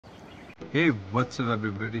Hey what's up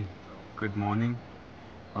everybody, good morning.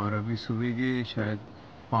 और अभी सुबह के शायद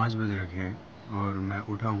 5 बज रखे हैं और मैं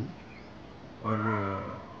उठा हूँ। और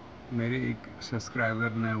मेरे एक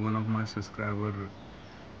सब्सक्राइबर ने, वन ऑफ माय सब्सक्राइबर,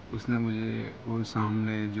 उसने मुझे वो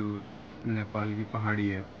सामने जो नेपाल की पहाड़ी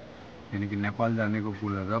है, यानी कि नेपाल जाने को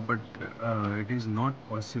बोला था। But it is not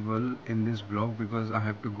possible in this blog because I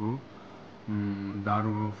have to go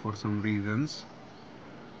दारू फॉर सम रीजंस।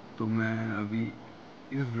 तो मैं अभी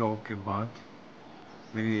इस ब्लॉग के बाद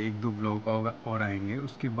मेरे एक दो ब्लॉग और आएंगे,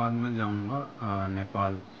 उसके बाद मैं जाऊंगा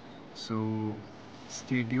Nepal. So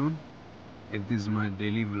stay tune, it is my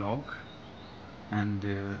daily blog. And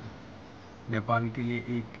Nepal के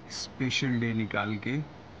लिए एक स्पेशल डे निकाल के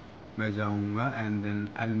मैं जाऊंगा and then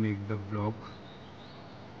I will make the blog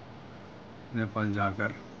Nepal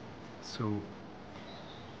जाकर। So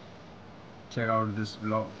check out this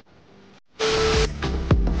blog.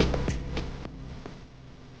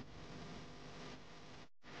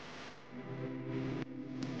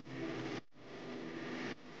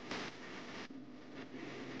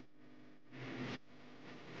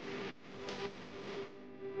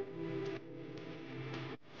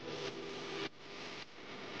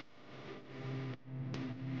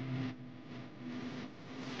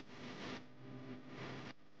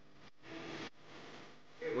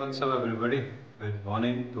 What's up everybody, good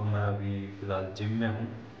morning. तो मैं अभी फ़िलहाल जिम में हूँ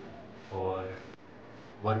और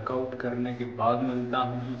वर्कआउट करने के बाद मिलता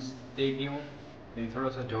हूँ स्टेडियम। थोड़ा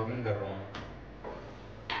सा जॉगिंग कर रहा हूँ।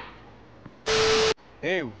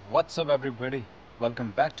 Hey what's up everybody, welcome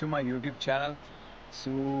back to my YouTube channel.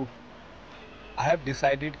 So I have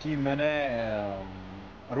decided कि मैंने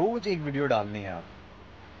रोज़ एक वीडियो डालनी है अब,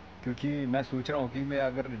 क्योंकि मैं सोच रहा हूँ कि मैं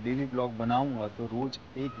अगर डेली ब्लॉग बनाऊँगा तो रोज़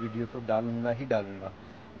एक वीडियो तो डालूँगा ही डालूँगा।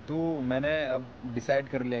 तो मैंने अब डिसाइड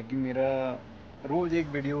कर लिया कि मेरा रोज़ एक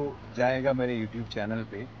वीडियो जाएगा मेरे यूट्यूब चैनल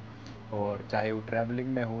पे, और चाहे वो ट्रैवलिंग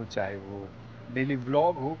में हो, चाहे वो डेली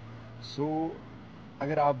व्लॉग हो। सो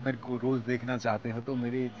अगर आप मेरे को रोज़ देखना चाहते हो तो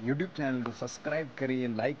मेरे यूट्यूब चैनल को सब्सक्राइब करिए,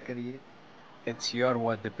 लाइक करिए। It's your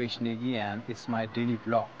watch Dipesh Negi and it's my daily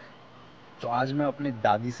vlog. तो आज मैं अपनी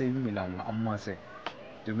दादी से भी मिला हूँ, अम्मा से,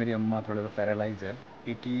 जो मेरी अम्मा थोड़ा सा पैरालाइज है,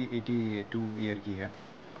 82 ईयर की है।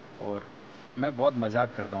 और मैं बहुत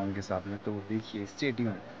मजाक करता हूँ उनके साथ में, तो देखिए stay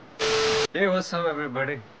tune. Hey what's up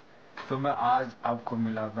everybody, तो मैं आज आपको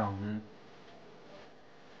मिलाता हूँ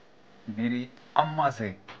मेरी अम्मा से।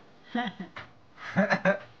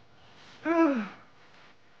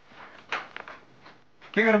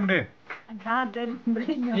 क्या कर मुझे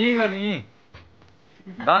ये कर रही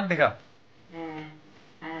दांत दिखा।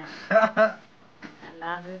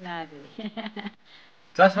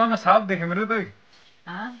 चश्मा में साफ दिखे मेरे तो,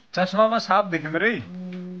 चश्मा में साफ दिखे मेरे।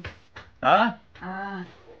 हाँ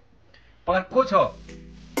पर कुछ हो